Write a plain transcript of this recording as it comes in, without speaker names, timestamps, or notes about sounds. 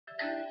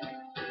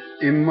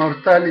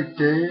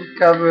Immortality,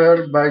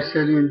 covered by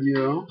Celine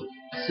Dion,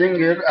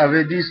 singer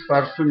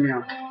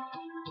avedisphoto1's.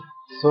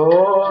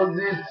 So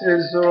this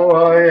is who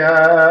I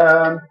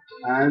am,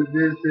 and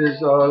this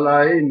is all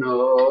I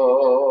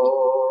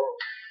know.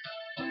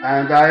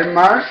 And I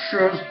must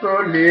choose to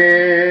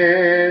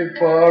live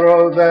for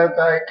all that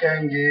I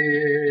can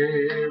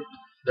give.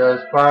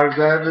 The spark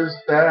that will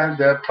stand,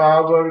 the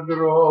power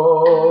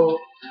grow.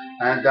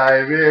 And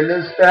I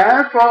will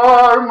stand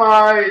for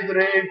my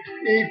dream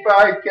if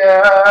I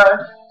can.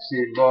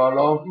 Symbol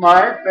of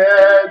my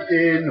faith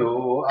in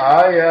who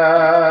I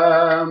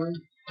am.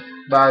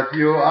 But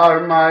you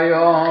are my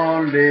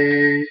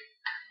only,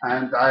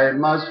 and I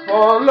must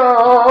follow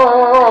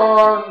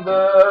on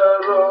the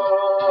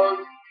road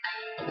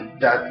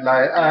that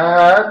lie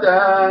ahead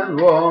and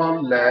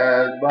won't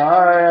let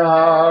my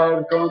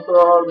heart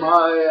control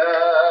my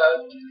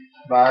head.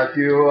 But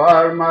you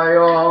are my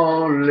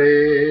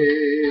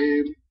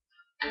only,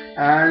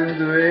 and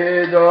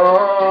we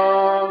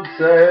don't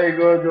say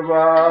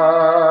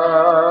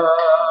goodbye.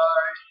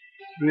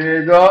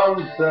 We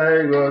don't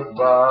say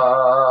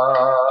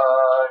goodbye.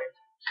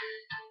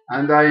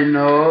 And I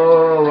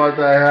know what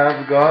I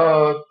have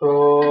got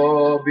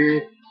to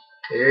be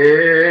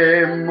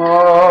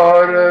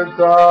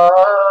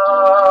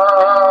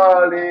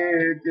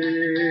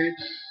immortality.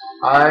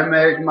 I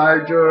make my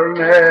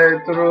journey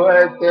through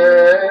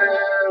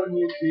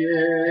eternity.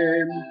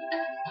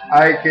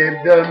 I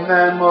keep the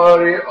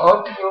memory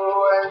of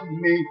you and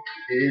me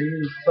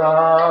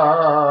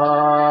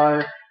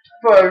inside.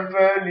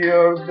 Fulfill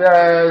your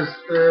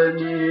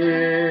destiny.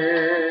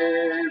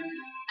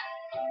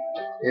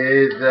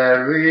 Is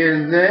there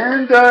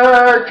reason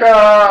to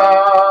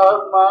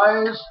chart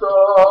my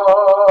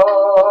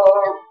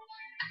storm?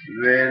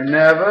 Will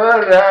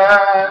never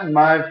end,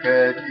 my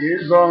fate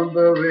is on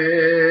the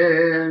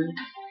wind.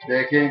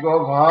 The king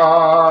of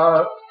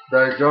hearts,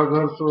 the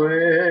joker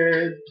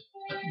sweet,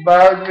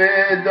 but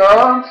we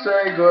don't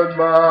say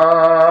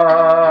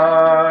goodbye.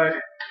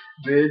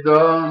 We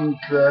don't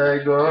say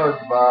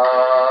goodbye.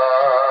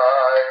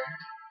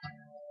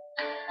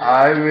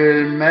 I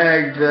will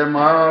make them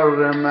all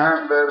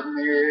remember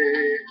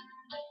me,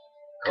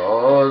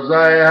 'cause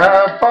I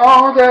have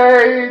found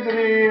a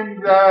dream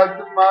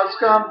that must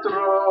come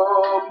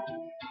true.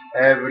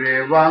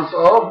 Every once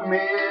of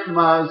me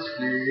must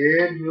see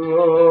it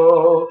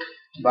through,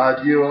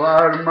 but you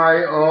are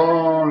my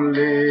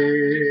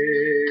only.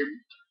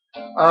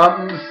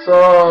 I'm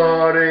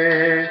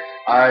sorry,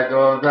 I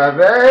don't have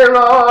a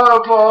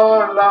love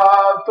for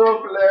love to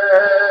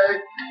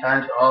play,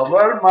 and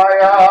over my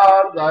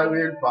heart I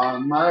will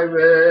find my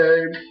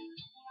way.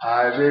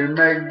 I will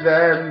make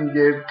them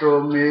give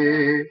to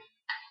me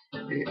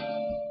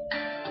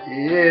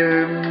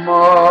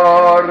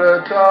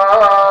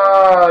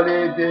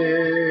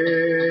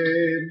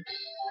immortality.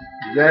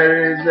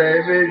 There is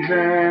a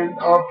vision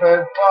of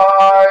a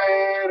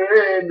fire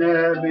in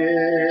me.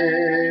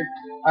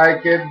 I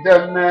keep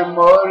the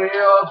memory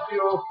of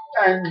you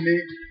and me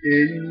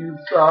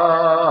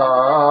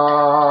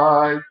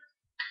inside.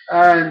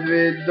 And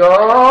we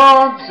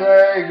don't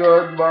say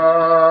goodbye.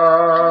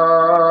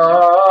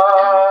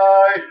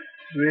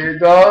 We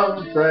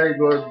don't say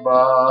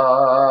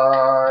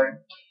goodbye.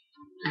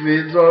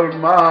 With all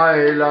my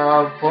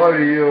love for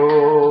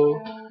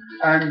you,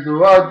 and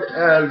what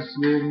else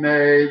we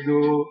may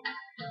do,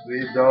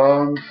 we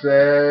don't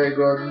say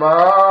goodbye.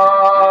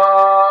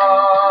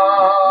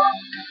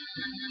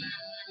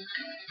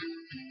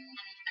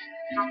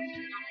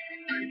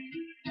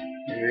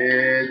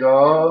 We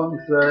don't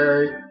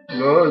say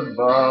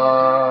goodbye.